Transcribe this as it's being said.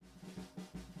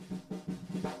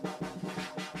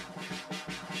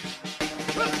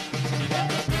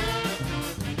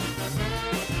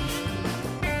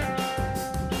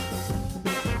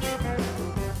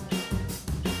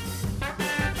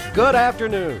Good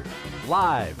afternoon.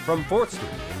 Live from 4th Street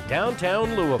in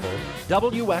downtown Louisville,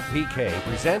 WFPK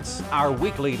presents our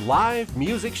weekly live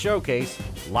music showcase,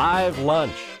 Live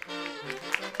Lunch.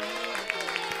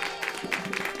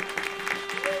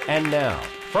 And now,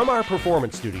 from our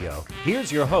performance studio, here's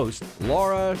your host,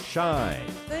 Laura Shine.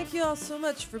 Thank you all so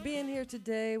much for being here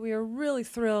today. We are really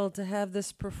thrilled to have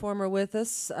this performer with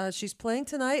us. She's playing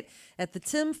tonight at the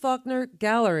Tim Faulkner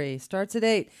Gallery. Starts at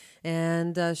 8.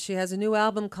 And she has a new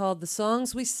album called The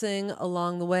Songs We Sing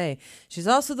Along the Way. She's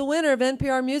also the winner of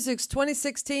NPR Music's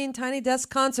 2016 Tiny Desk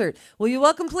Concert. Will you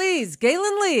welcome, please,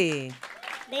 Gaelynn Lea.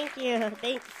 Thank you.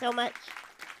 Thanks so much.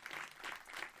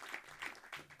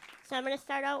 So I'm going to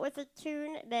start out with a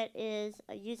tune that is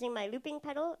using my looping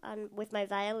pedal with my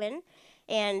violin.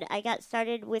 And I got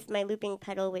started with my looping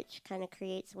pedal, which kind of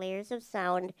creates layers of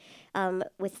sound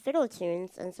with fiddle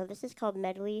tunes. And so this is called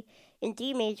Medley in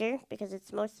D major, because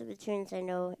it's most of the tunes I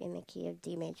know in the key of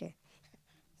D major.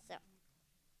 So.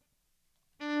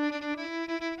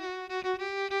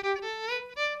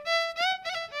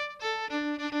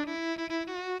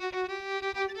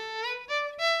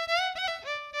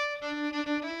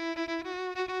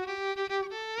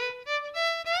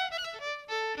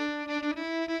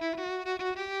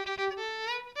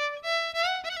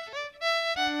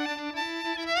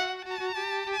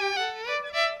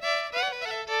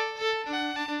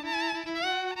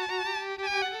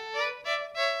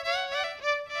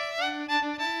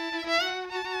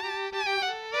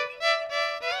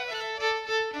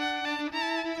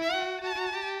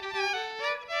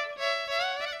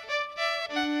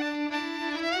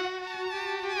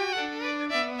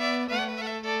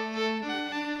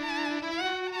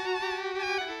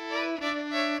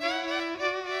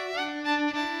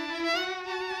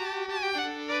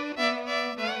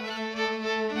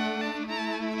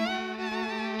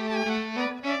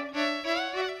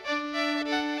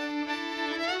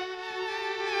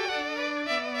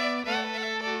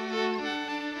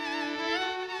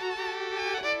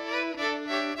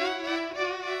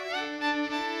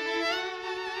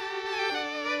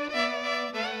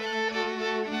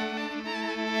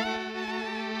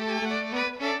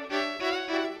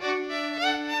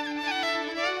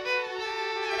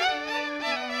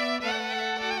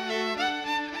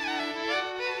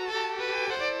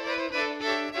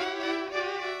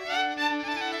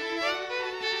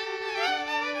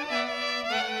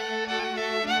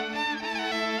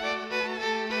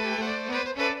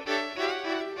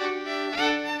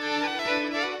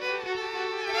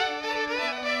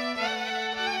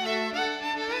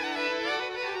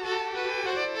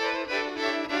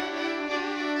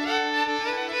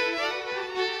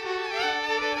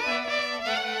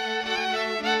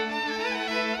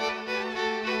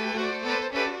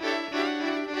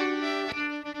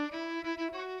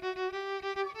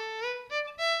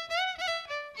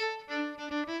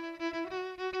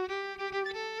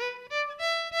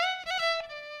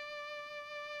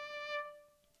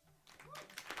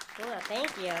 Cool,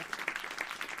 thank you.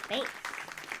 Thanks.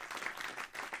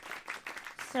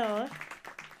 So,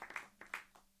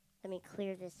 let me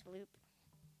clear this loop.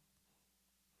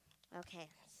 Okay,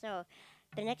 so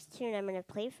the next tune I'm going to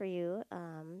play for you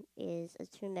is a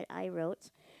tune that I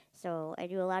wrote. So I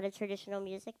do a lot of traditional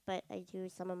music, but I do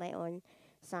some of my own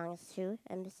songs too.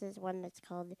 And this is one that's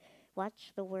called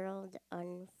Watch the World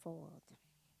Unfold.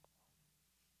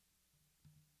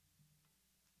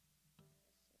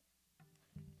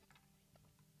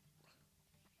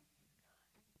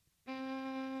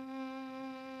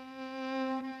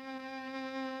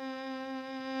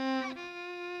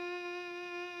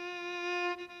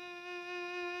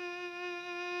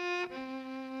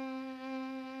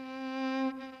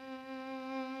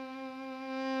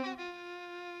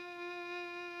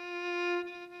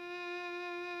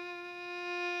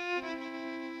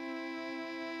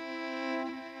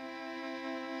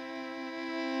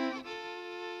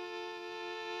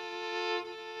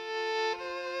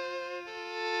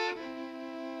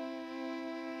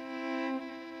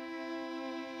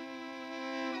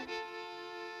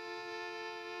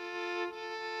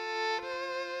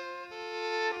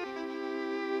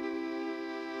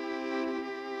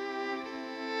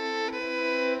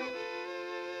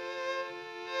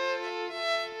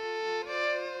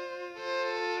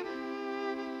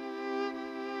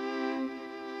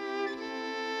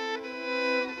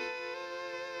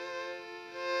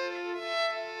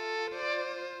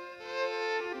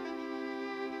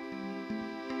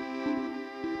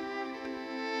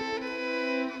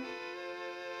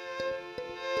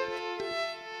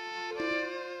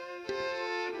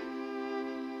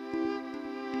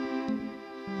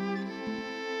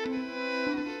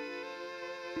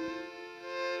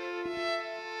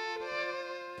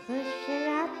 pushing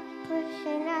up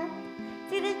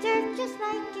through the dirt just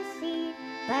like a seed.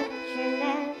 But you're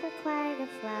never quite a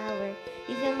flower.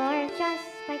 You feel more just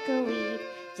like a weed.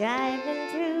 Driving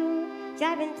through.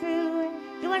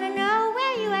 You wanna know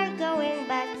where you are going,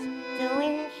 but the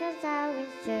windshield's always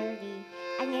dirty,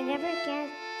 and you never get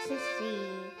to see.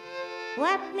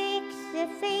 What makes you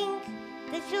think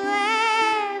that you'll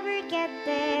ever get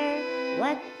there?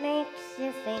 What makes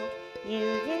you think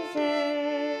you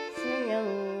deserve to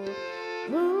know?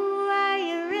 Who are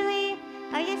you really?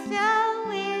 Are you so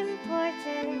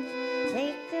important?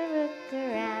 Take a look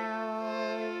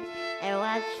around and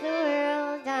watch the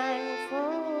world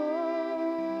unfold.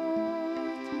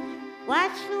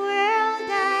 Watch the world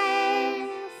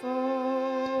unfold.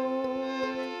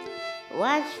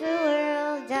 Watch the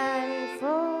world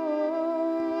unfold.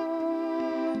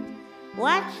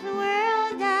 Watch the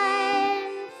world unfold.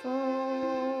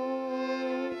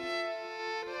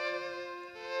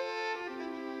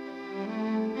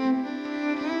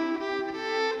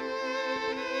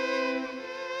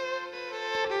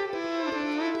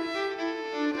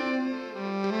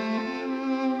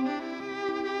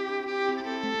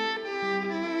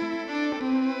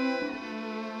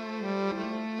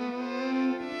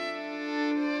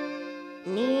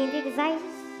 Need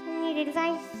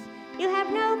advice. You have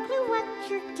no clue what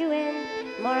you're doing.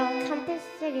 Moral compass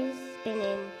it is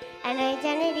spinning. An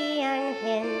identity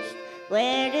unhinged.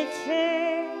 Where to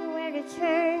turn, where to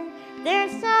turn.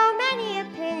 There's so many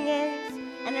opinions,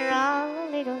 and they're all a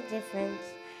little different.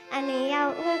 And the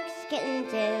outlook's getting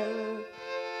dim.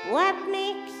 What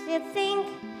makes you think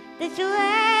that you'll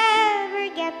ever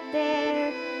get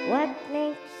there? What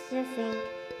makes you think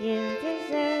you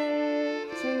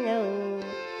deserve to know?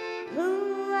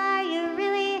 Who are you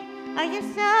really? Are you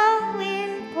so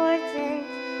important?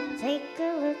 Take a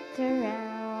look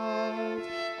around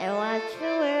and watch the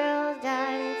world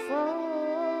unfold.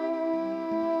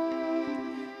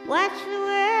 Watch the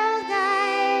world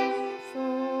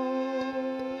unfold.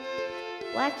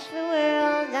 Watch the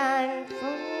world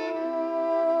unfold.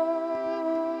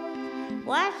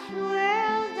 Watch the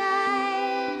world unfold.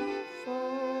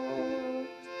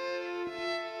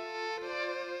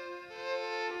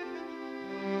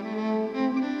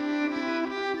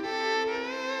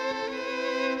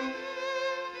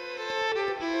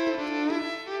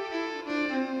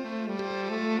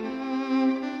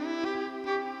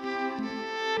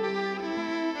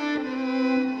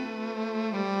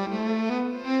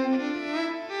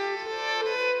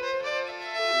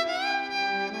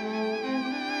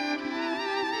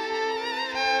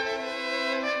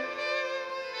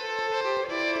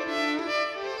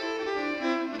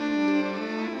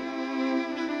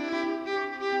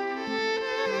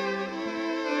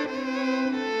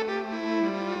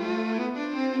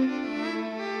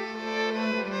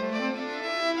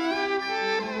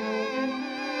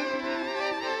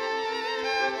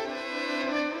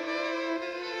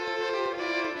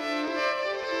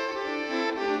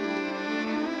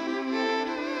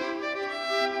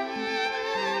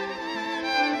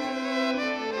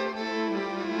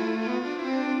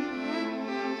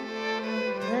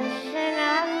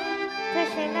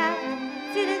 Pushing up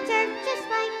through the dirt just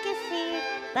like a seed.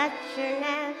 But you're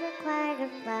never quite a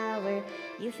flower.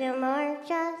 You feel more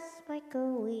just like a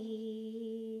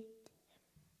weed.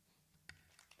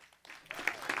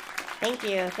 Thank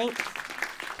you. Thanks.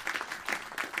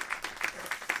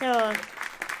 So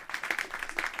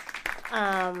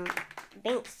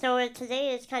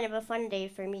today is kind of a fun day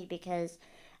for me because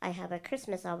I have a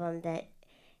Christmas album that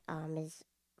is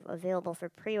available for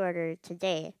pre-order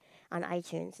today on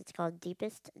iTunes. It's called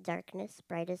Deepest Darkness,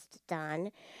 Brightest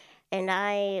Dawn. And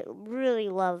I really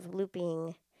love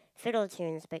looping fiddle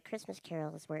tunes, but Christmas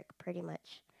carols work pretty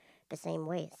much the same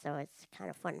way, so it's kind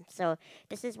of fun. So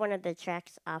this is one of the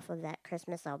tracks off of that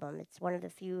Christmas album. It's one of the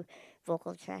few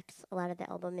vocal tracks. A lot of the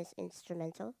album is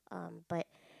instrumental, but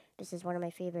this is one of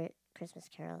my favorite Christmas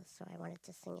carols, so I wanted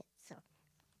to sing it.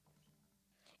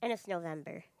 And it's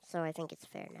November, so I think it's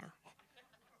fair now.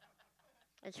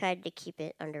 I tried to keep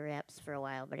it under wraps for a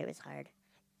while, but it was hard.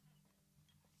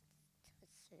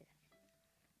 Let's see.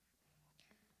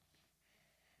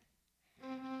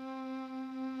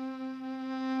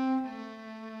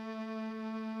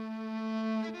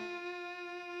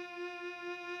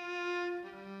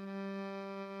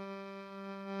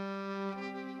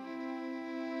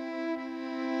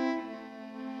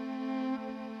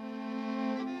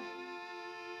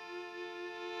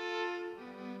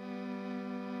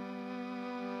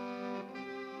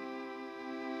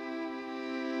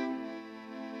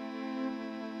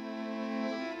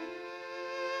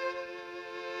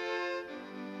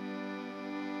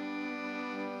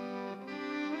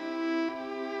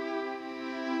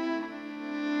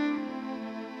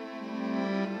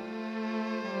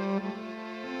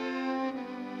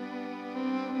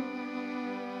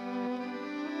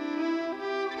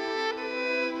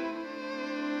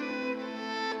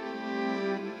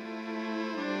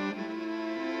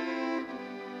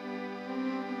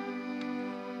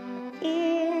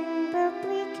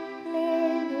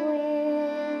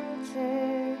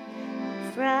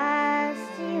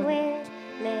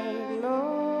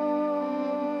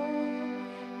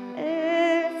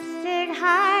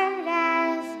 hard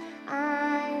as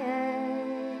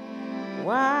iron,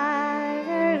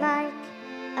 water like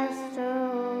a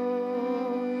stone.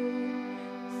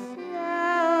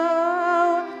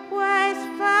 Snow was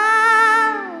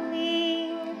falling,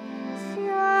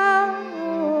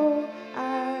 snow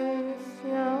on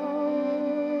snow.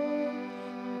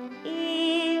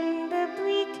 In the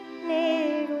bleak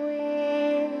midwinter,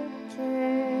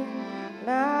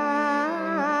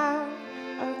 long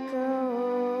ago,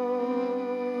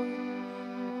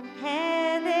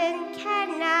 heaven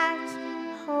cannot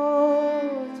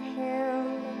hold him,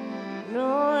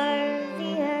 nor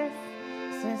the earth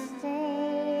sustain.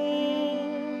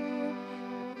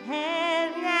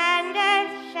 Heaven and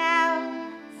earth shall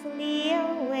flee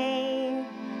away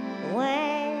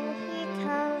when he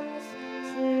comes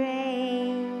to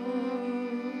reign.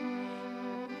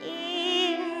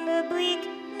 In the bleak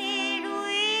midwinter,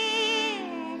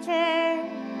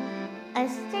 a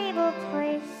stable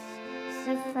place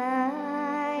sufficed.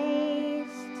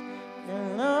 The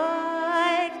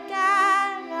Lord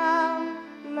God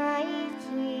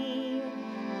Almighty,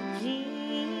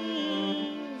 Jesus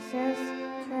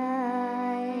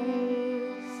Christ.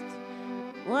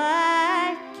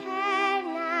 What can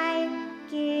I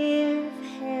give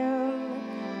him,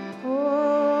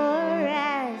 poor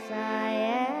as I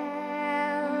am?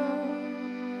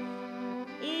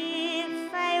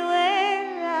 If I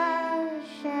were a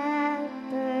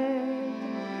shepherd,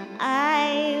 I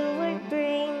would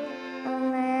bring a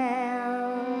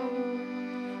lamb.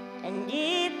 And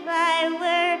if I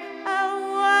were a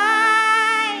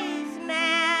wise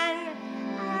man,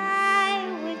 I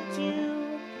would do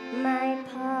my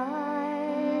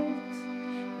part.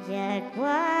 Yet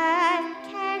what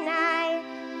can I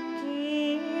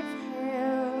give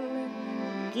him?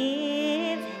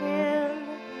 Give him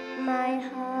my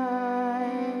heart.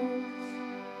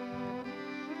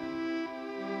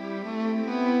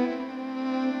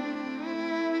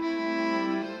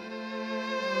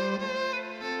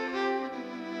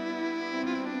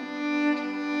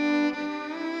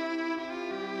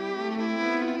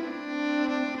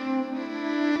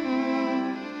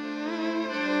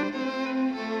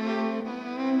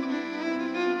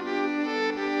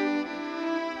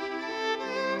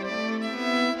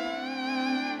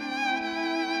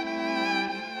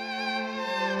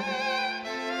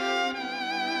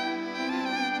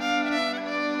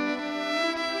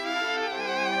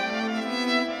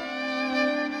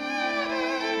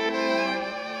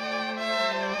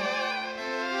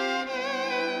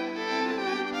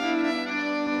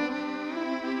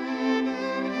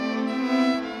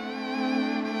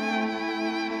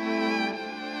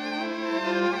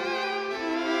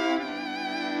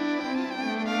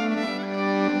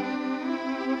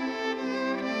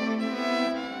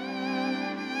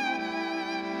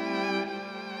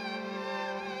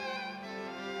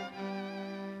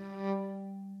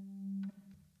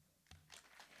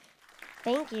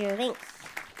 Thank you. Thanks.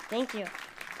 Thank you.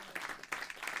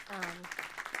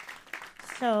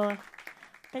 So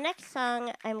the next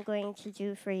song I'm going to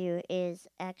do for you is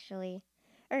actually,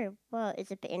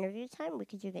 is it the interview time? We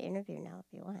could do the interview now if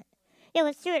you want. Yeah,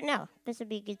 let's do it now. This would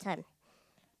be a good time.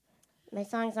 My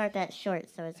songs aren't that short,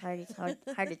 so it's hard to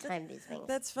time these things.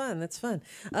 That's fun. That's fun.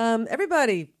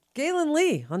 Everybody, Gaelynn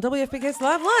Lea on WFPK's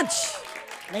Live Lunch.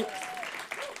 Thanks.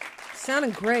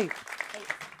 Sounding great.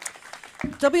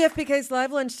 WFPK's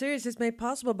Live Lunch series is made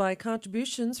possible by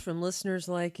contributions from listeners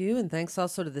like you, and thanks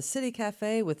also to the City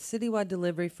Cafe with citywide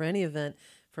delivery for any event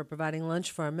for providing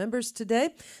lunch for our members today.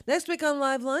 Next week on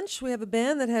Live Lunch, we have a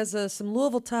band that has some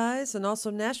Louisville ties and also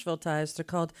Nashville ties. They're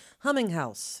called Humming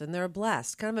House, and they're a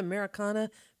blast. Kind of Americana,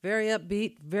 very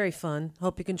upbeat, very fun.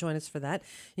 Hope you can join us for that.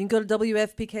 You can go to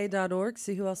WFPK.org,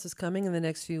 see who else is coming in the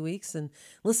next few weeks, and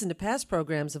listen to past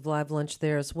programs of Live Lunch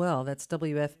there as well. That's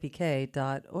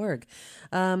WFPK.org.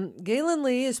 Gaelynn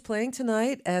Lea is playing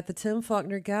tonight at the Tim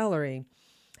Faulkner Gallery.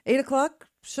 8 o'clock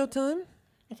showtime?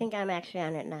 I think I'm actually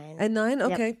on at 9. At 9?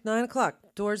 Okay, Yep. 9 o'clock.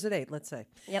 Doors at 8, let's say.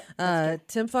 Yep.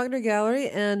 Tim Faulkner Gallery,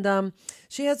 and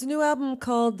she has a new album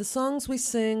called The Songs We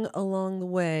Sing Along the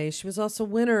Way. She was also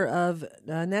winner of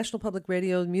National Public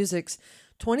Radio Music's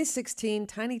 2016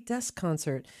 Tiny Desk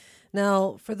Concert.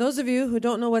 Now, for those of you who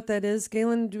don't know what that is,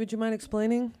 Gaelynn, would you mind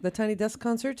explaining the Tiny Desk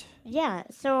Concert? Yeah,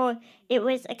 so it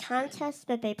was a contest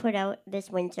that they put out this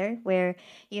winter where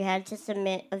you had to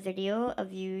submit a video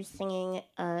of you singing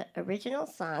an original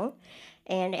song,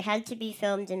 and it had to be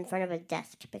filmed in front of a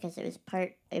desk because it was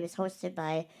hosted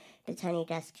by the Tiny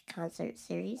Desk Concert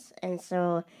Series. And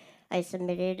so I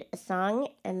submitted a song,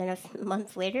 and then a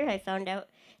month later I found out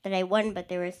that I won, but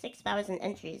there were 6,000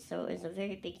 entries, so it was a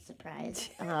very big surprise.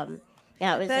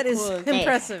 Yeah, it was That a is cool day.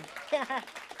 impressive.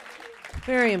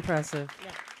 Very impressive.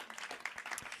 Yeah.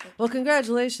 Well,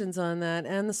 congratulations on that.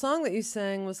 And the song that you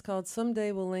sang was called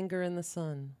Someday We'll Linger in the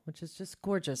Sun, which is just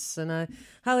gorgeous. And I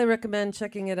highly recommend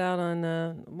checking it out on,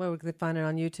 where we can find it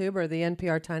on YouTube or the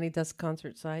NPR Tiny Desk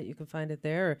concert site. You can find it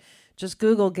there. Or just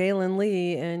Google Gaelynn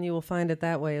Lea and you will find it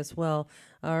that way as well.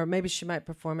 Or maybe she might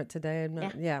perform it today. I'm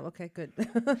not, yeah, okay, good.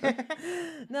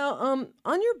 Now,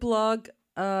 on your blog,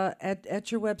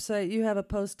 at your website, you have a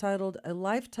post titled A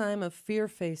Lifetime of Fear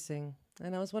Facing.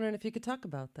 And I was wondering if you could talk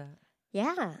about that.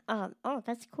 Yeah. Oh,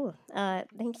 that's cool.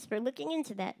 Thanks for looking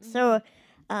into that. So,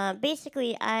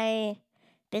 basically,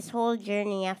 this whole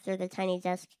journey after the Tiny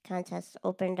Desk contest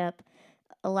opened up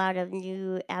a lot of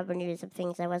new avenues of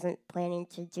things I wasn't planning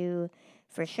to do,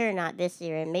 for sure not this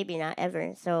year and maybe not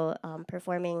ever. So,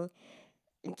 performing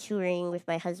and touring with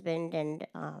my husband and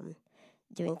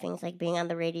doing things like being on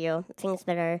the radio, things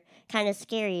that are kind of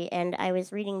scary. And I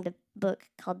was reading the book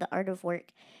called The Art of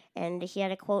Work, and he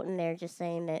had a quote in there just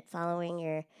saying that following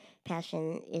your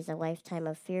passion is a lifetime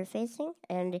of fear facing.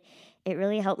 And it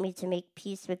really helped me to make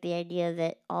peace with the idea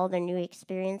that all the new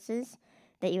experiences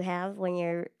that you have when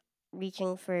you're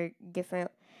reaching for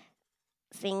different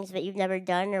things that you've never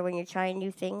done, or when you're trying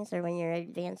new things, or when you're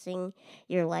advancing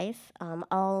your life,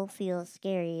 all feel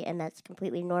scary, and that's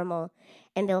completely normal.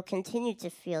 And they'll continue to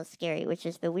feel scary, which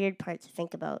is the weird part to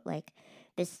think about. Like,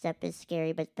 this step is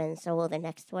scary, but then so will the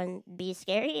next one be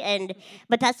scary,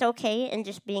 but that's okay. And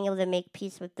just being able to make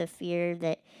peace with the fear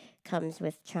that comes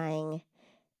with trying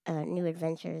new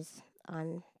adventures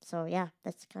on. So yeah,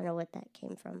 that's kind of what that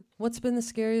came from. What's been the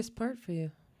scariest part for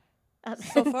you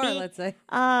so far? Let's say.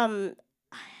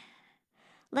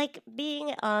 Like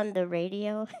being on the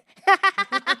radio.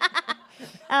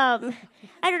 I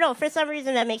don't know. For some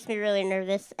reason, that makes me really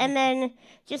nervous. And then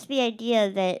just the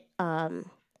idea that,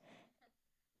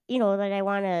 that I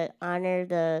want to honor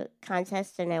the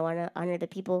contest, and I want to honor the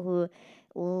people who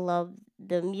love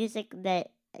the music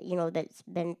that, that's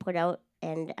been put out.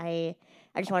 And I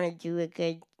just want to do a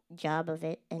good job of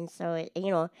it. And so,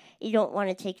 you don't want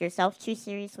to take yourself too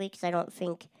seriously, because I don't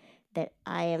think that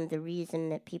I am the reason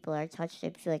that people are touched. I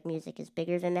feel like music is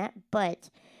bigger than that. But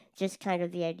just kind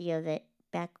of the idea that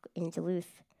back in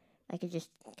Duluth, I could just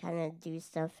kind of do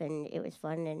stuff, and it was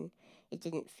fun, and it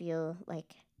didn't feel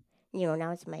like,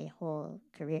 now it's my whole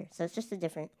career. So it's just a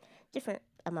different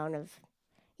amount of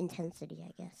intensity,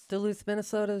 I guess. Duluth,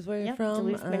 Minnesota is where you're from?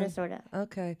 Duluth, Minnesota.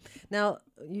 Okay. Now,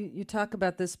 you talk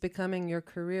about this becoming your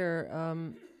career.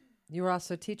 You were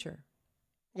also a teacher.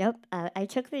 Yep. I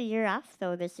took the year off,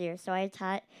 though, this year. So I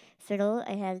taught fiddle.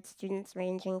 I had students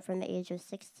ranging from the age of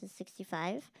 6 to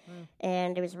 65.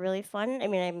 And it was really fun. I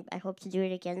mean, I hope to do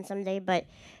it again someday. But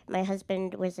my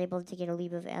husband was able to get a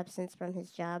leave of absence from his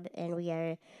job, and we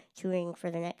are touring for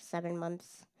the next 7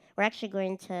 months. We're actually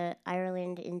going to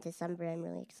Ireland in December. I'm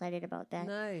really excited about that.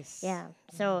 Nice. Yeah.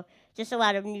 So just a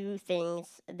lot of new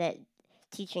things that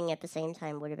teaching at the same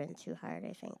time would have been too hard,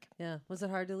 I think. Yeah. Was it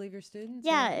hard to leave your students?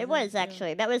 Yeah, it was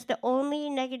actually. That was the only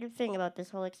negative thing about this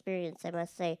whole experience, I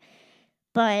must say.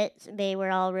 But they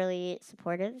were all really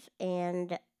supportive,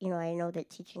 and, I know that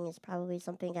teaching is probably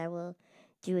something I will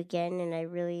do again, and I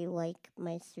really like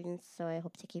my students, so I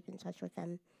hope to keep in touch with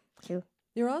them, too.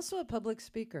 You're also a public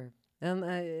speaker, and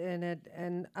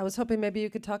I was hoping maybe you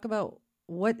could talk about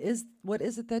what is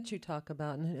it that you talk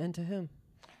about, and to whom?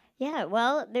 Yeah,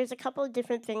 well, there's a couple of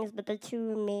different things, but the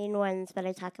two main ones that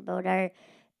I talk about are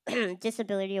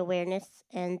disability awareness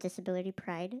and disability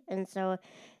pride. And so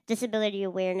disability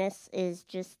awareness is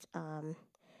just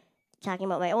talking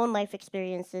about my own life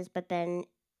experiences, but then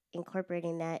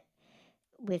incorporating that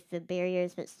with the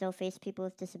barriers that still face people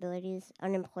with disabilities.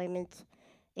 Unemployment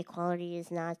equality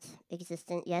is not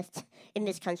existent yet in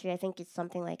this country. I think it's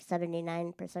something like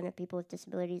 79% of people with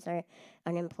disabilities are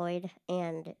unemployed.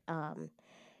 And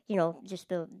just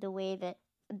the way that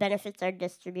benefits are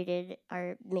distributed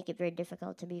make it very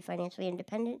difficult to be financially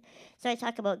independent. So I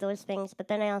talk about those things, but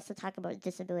then I also talk about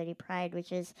disability pride,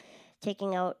 which is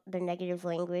taking out the negative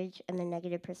language and the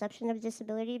negative perception of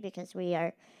disability, because we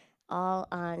are all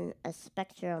on a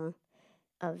spectrum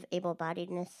of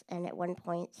able-bodiedness, and at one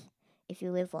point, if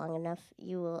you live long enough,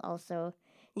 you will also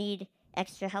need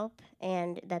extra help,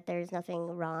 and that there's nothing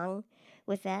wrong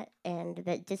with that, and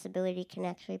that disability can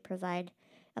actually provide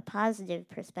a positive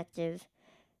perspective.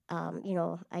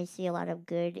 I see a lot of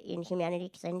good in humanity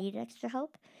because I need extra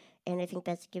help, and I think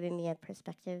that's given me a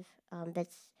perspective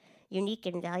that's unique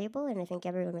and valuable, and I think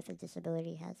everyone with a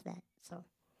disability has that. So,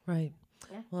 right.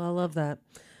 Yeah. Well, I love that.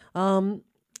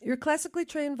 You're a classically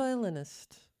trained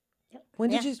violinist. Yep.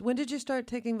 When did you start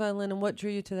taking violin, and what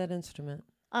drew you to that instrument?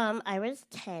 I was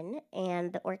 10,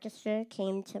 and the orchestra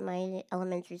came to my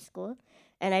elementary school.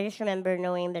 And I just remember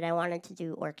knowing that I wanted to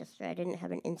do orchestra. I didn't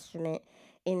have an instrument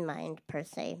in mind per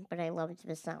se, but I loved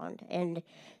the sound. And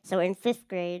so in fifth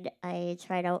grade, I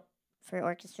tried out for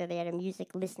orchestra. They had a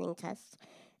music listening test.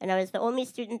 And I was the only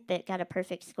student that got a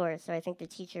perfect score. So I think the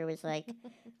teacher was like,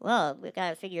 well, we've got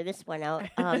to figure this one out.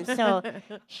 So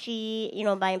she,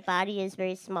 my body is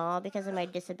very small because of my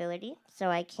disability. So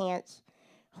I can't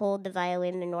hold the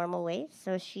violin the normal way.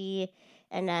 So she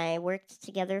and I worked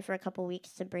together for a couple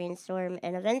weeks to brainstorm,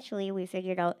 and eventually we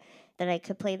figured out that I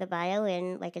could play the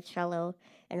violin like a cello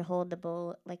and hold the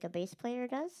bow like a bass player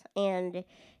does. And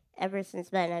ever since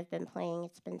then, I've been playing.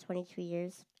 It's been 22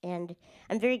 years, and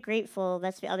I'm very grateful.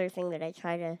 That's the other thing that I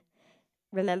try to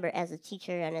remember as a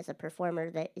teacher and as a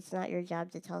performer, that it's not your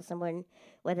job to tell someone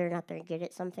whether or not they're good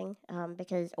at something,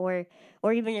 because or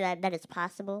even that it's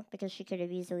possible, because she could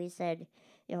have easily said,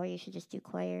 you should just do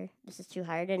choir, this is too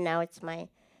hard. And now it's my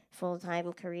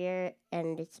full-time career,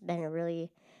 and it's been a really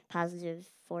positive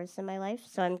force in my life,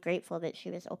 so I'm grateful that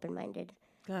she was open-minded.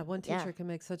 God, one teacher can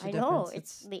make such a I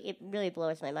difference. know it really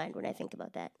blows my mind when I think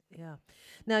about that. Yeah.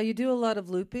 Now you do a lot of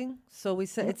looping, so we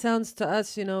say it sounds to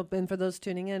us, and for those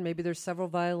tuning in, maybe there's several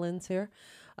violins here.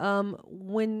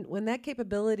 When that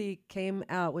capability came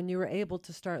out, when you were able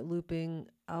to start looping,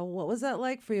 what was that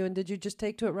like for you? And did you just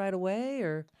take to it right away,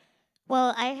 or?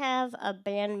 Well, I have a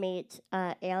bandmate,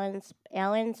 Alan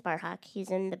Sparhawk. He's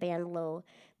in the band Low,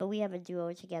 but we have a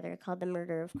duo together called The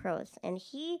Murder of Crows, and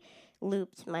he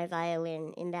looped my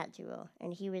violin in that duo,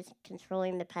 and he was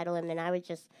controlling the pedal, and then I would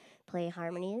just play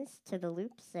harmonies to the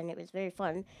loops, and it was very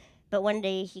fun. But one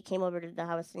day he came over to the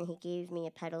house and he gave me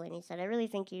a pedal, and he said, "I really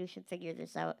think you should figure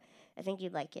this out. I think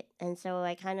you'd like it." And so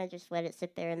I kind of just let it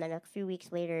sit there, and then a few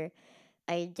weeks later,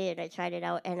 I did. I tried it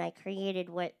out, and I created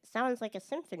what sounds like a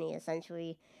symphony,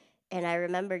 essentially. And I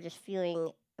remember just feeling,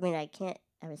 I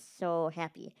was so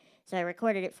happy. So I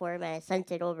recorded it for him, and I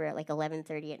sent it over at like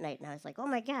 11:30 at night, and I was like, oh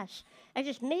my gosh, I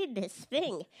just made this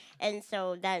thing. And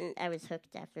so then I was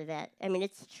hooked after that.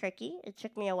 It's tricky. It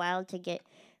took me a while to get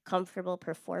comfortable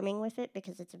performing with it,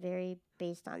 because it's very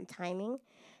based on timing.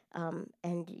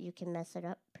 And you can mess it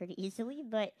up pretty easily,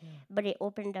 but it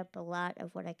opened up a lot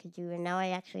of what I could do, and now I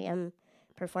actually am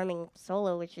performing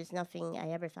solo, which is nothing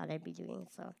I ever thought I'd be doing.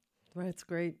 So, Right, it's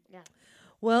great. Yeah.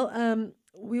 Well,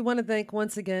 we want to thank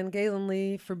once again Gaelynn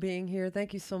Lea for being here.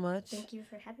 Thank you so much. Thank you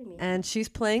for having me. And she's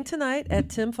playing tonight at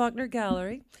Tim Faulkner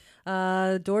Gallery.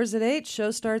 Doors at 8,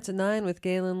 show starts at 9 with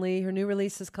Gaelynn Lea. Her new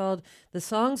release is called The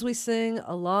Songs We Sing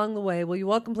Along the Way. Will you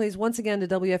welcome, please, once again to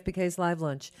WFPK's Live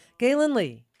Lunch, Gaelynn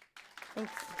Lea.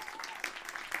 Thanks.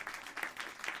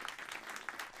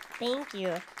 Thank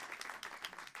you.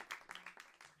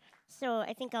 So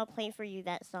I think I'll play for you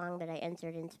that song that I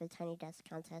entered into the Tiny Desk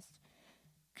contest.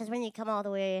 Because when you come all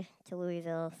the way to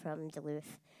Louisville from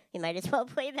Duluth, you might as well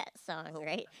play that song,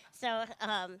 right? So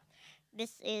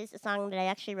this is a song that I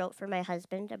actually wrote for my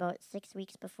husband about 6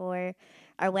 weeks before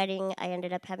our wedding. I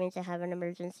ended up having to have an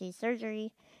emergency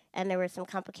surgery, and there were some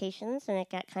complications, and it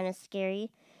got kind of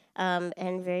scary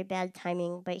and very bad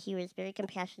timing. But he was very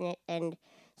compassionate and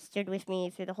stood with me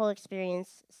through the whole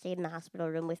experience, stayed in the hospital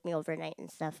room with me overnight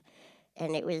and stuff.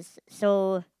 And it was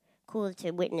so cool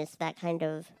to witness that kind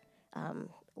of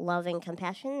love and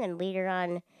compassion. And later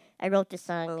on, I wrote the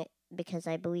song because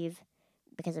I believe,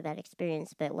 because of that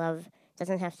experience, that love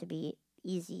doesn't have to be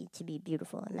easy to be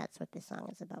beautiful. And that's what this song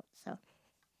is about. So.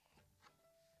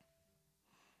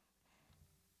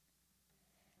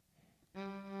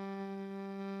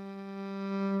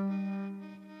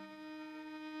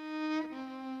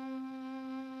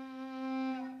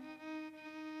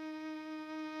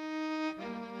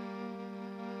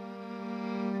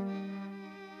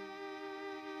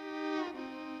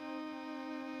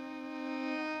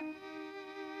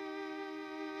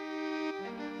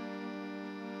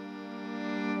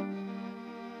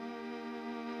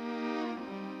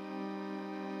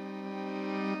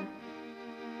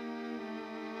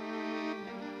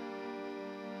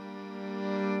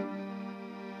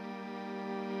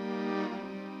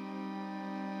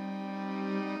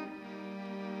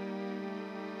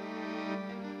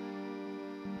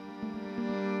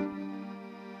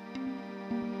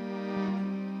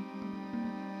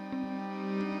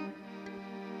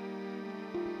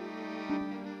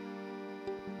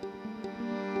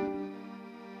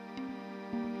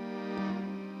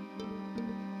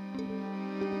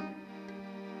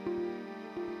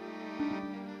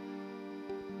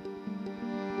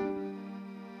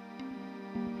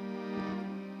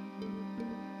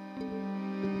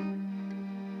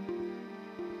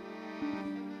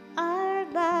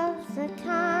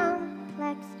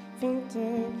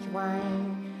 village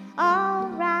wine, all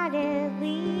rotted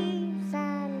leaves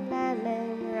and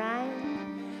lemon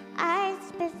rind. I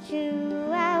spit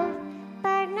you out,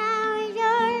 but now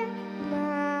you're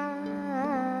mine.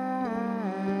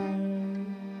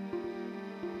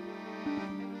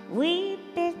 We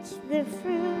bit the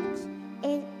fruit,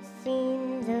 it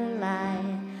seemed a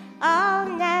lie. I'll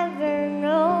never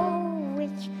know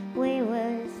which way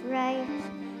was right.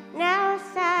 Now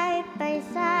side by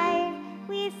side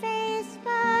we face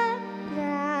the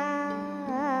night,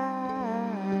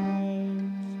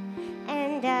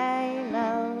 and I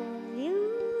love you.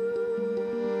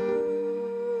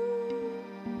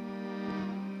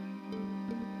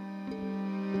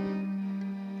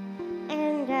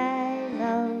 And I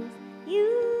love you.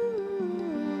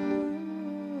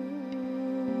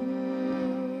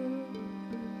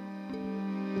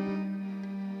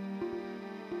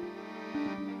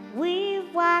 We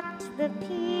walked the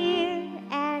pier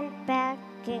and back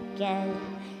again.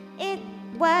 It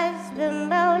was the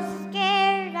most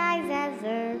scared I've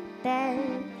ever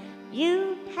been.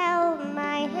 You held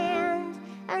my hand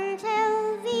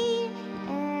until the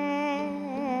end,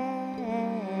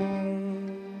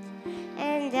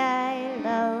 and I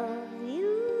love you.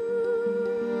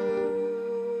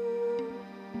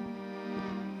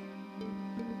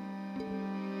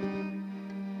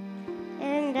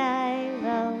 And I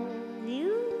love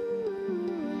you.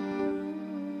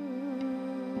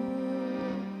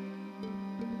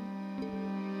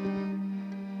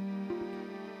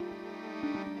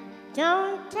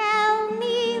 Don't tell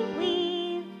me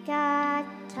we've got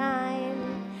time.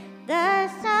 The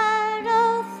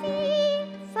subtle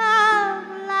thief of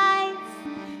life,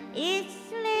 it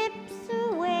slips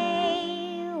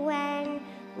away when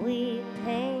we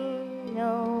pay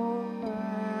no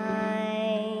mind.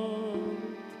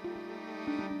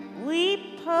 We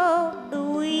pull the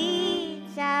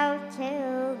weeds out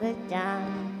till the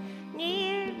dawn,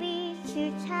 nearly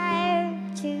too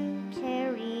tired to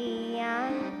carry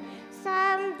on.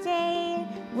 Someday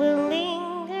we'll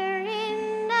linger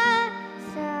in the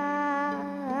sun,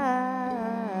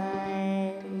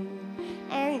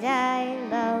 and I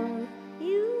love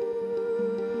you.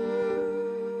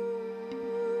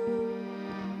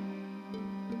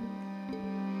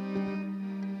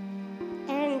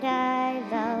 And I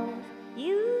love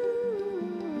you.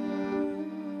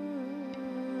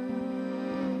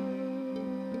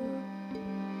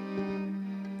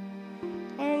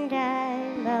 And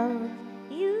I love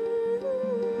you.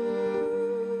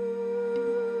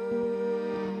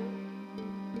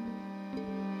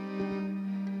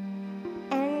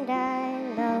 And I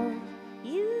love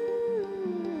you.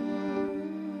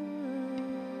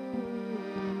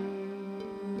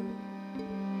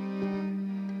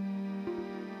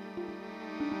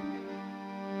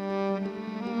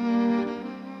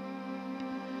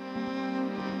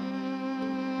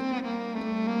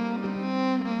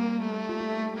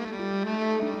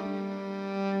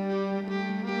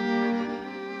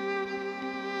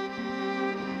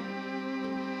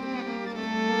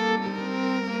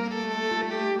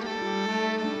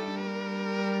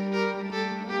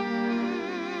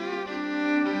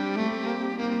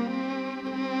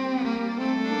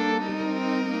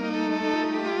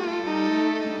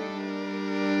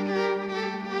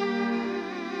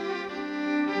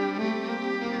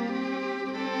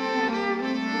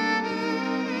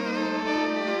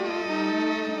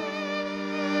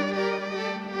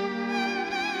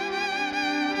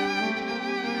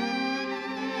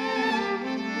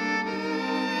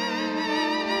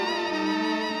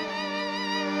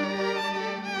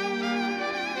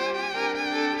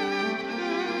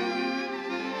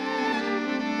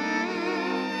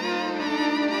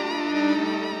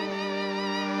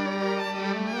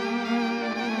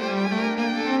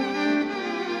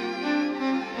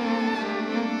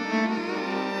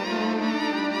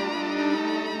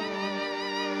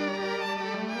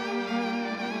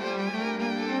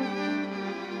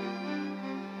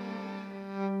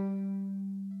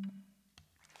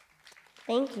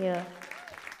 Thank you.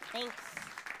 Thanks.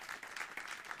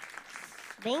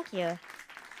 Thank you.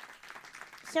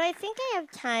 So I think I have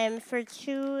time for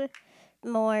 2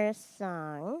 more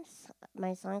songs.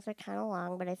 My songs are kind of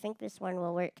long, but I think this one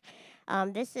will work.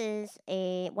 This is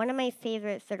one of my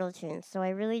favorite fiddle tunes. So I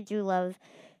really do love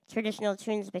traditional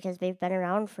tunes because they've been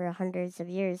around for hundreds of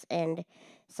years, and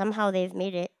somehow they've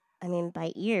made it,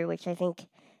 by ear, which I think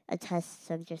attests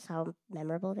of just how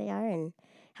memorable they are and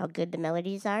how good the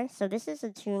melodies are. So this is a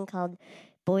tune called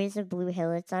Boys of Blue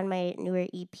Hill. It's on my newer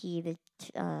EP, the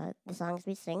songs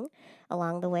we sing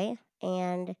along the way,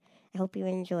 and I hope you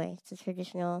enjoy. It's a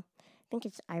traditional, I think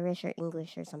it's Irish or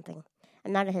English or something.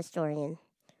 I'm not a historian.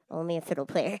 only a fiddle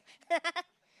player.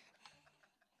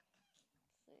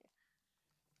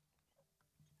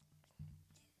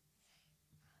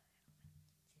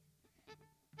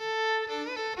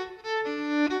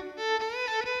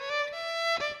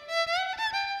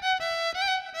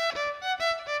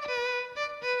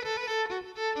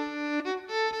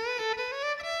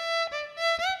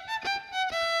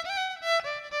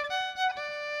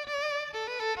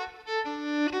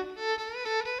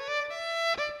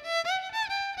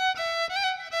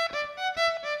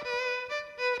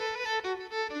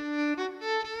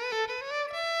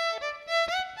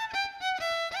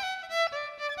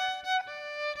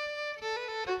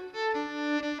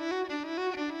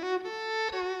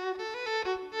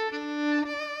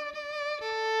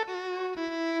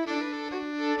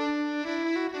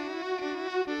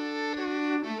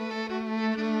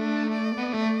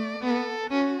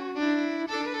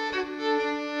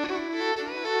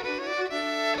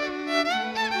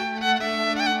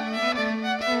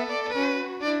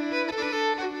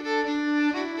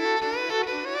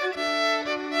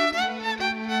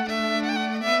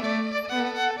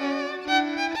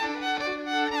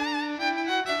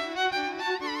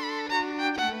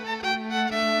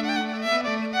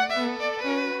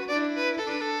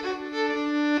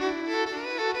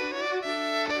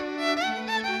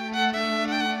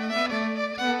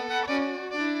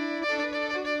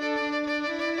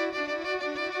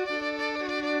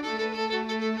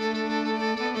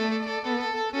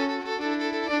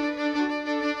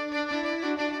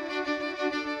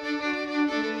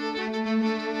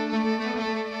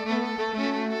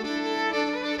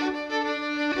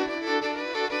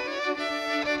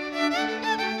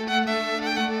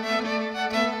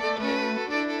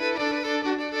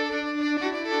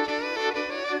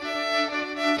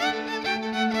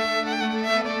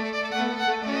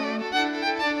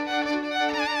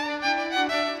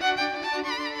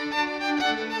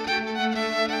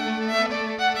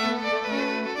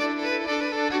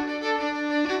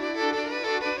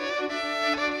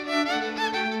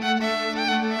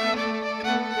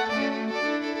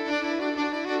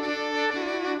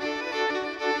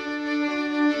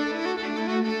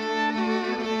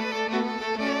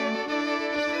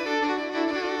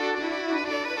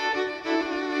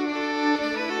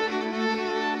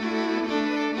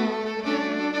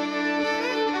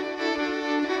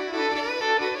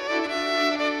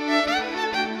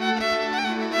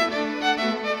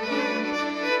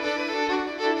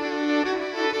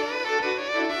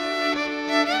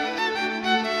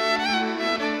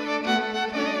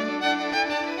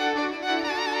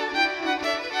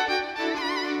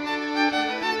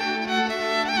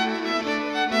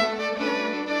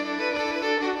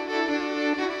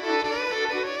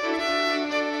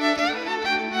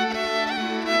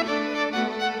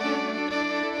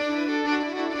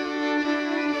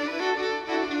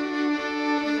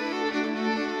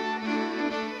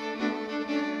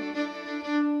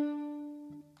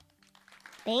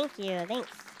 Thank you. Thanks.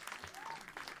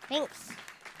 Thanks.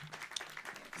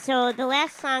 So the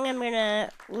last song I'm going to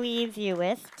leave you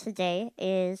with today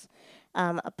is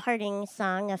a parting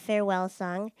song, a farewell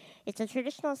song. It's a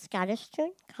traditional Scottish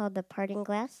tune called the Parting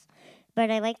Glass,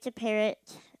 but I like to pair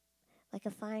it like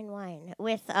a fine wine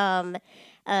with a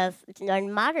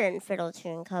modern fiddle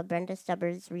tune called Brenda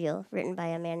Stubbard's Reel, written by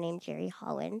a man named Jerry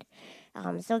Holland.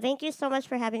 So thank you so much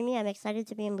for having me. I'm excited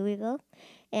to be in Louisville,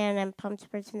 and I'm pumped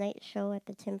for tonight's show at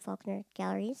the Tim Faulkner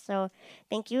Gallery. So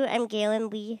thank you. I'm Gaelynn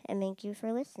Lea, and thank you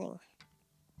for listening.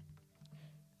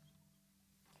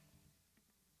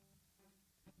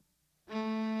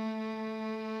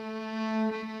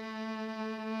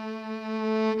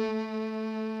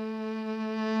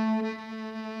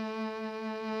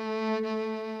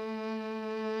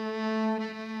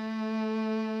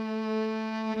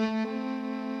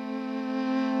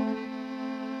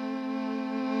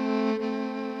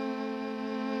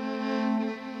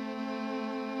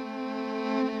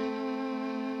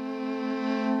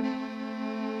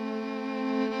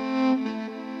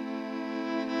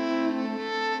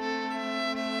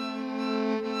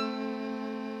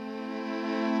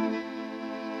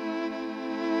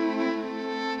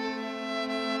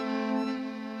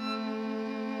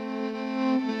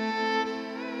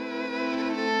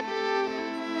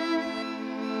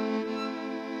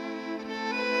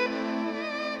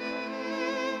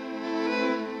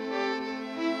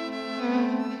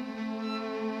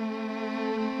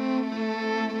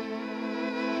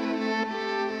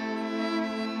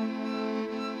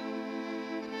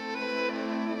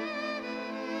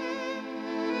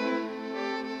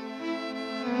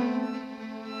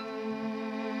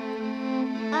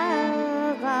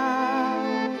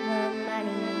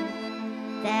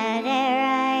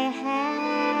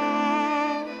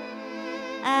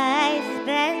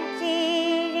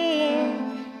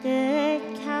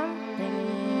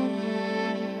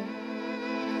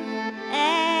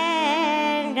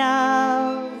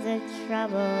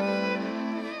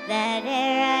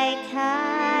 I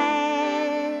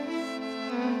cast.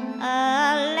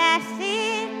 Alas,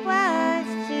 it was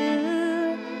to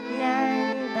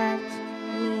none but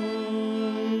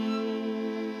me.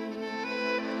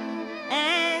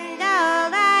 And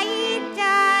all I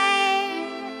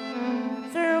died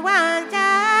for want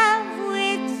of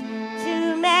wit to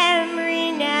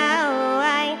memory now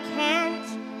I can't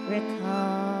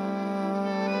recall.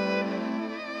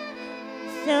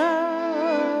 So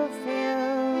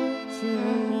fill to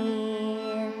me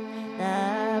the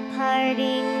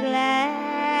parting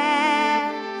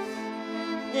glass.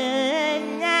 Good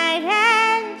night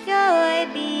and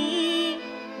joy be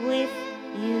with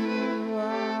you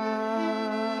all.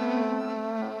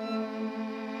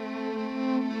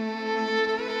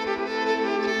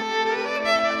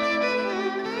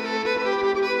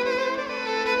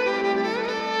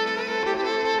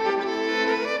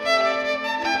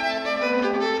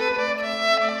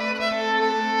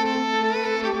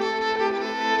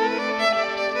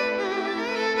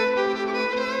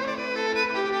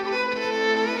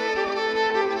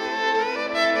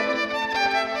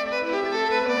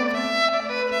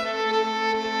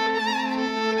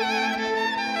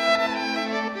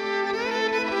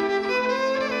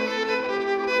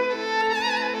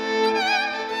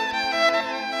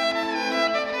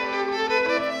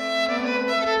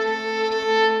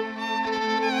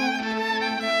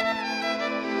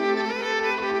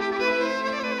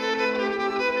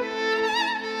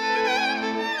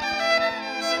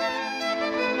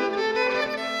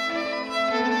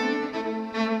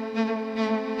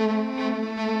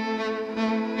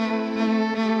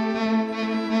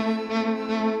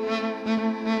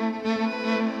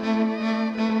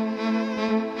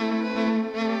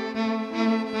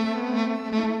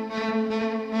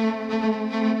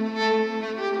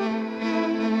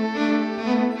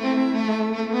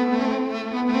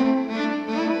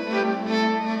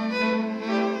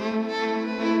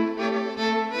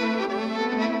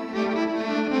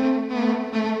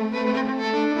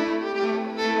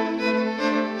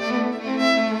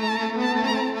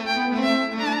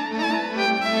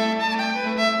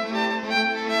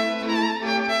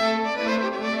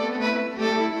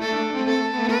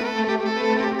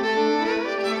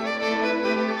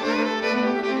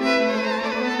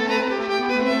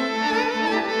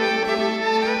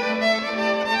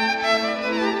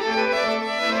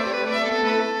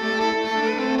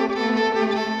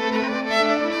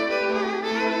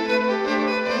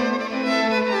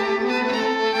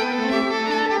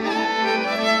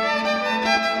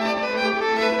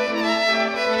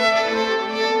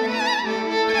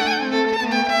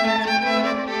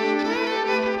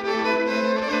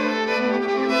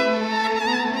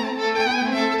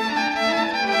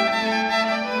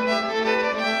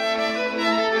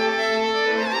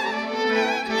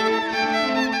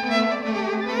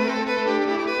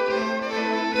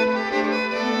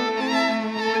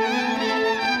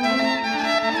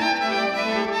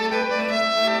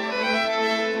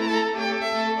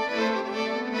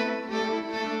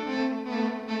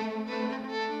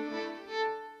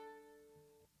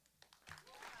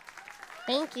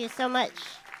 Thank you so much.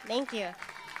 Thank you.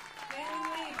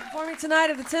 Gaelynn Lea performing tonight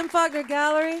at the Tim Faulkner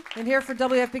Gallery and here for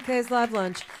WFPK's Live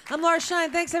Lunch. I'm Laura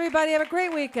Shine. Thanks, everybody. Have a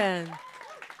great weekend.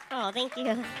 Oh, thank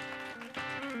you.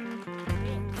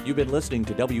 You've been listening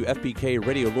to WFPK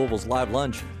Radio Louisville's Live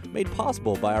Lunch, made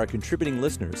possible by our contributing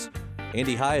listeners.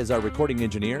 Andy High is our recording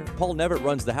engineer, Paul Nevitt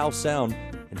runs the house sound,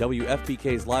 and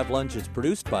WFPK's Live Lunch is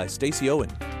produced by Stacy Owen.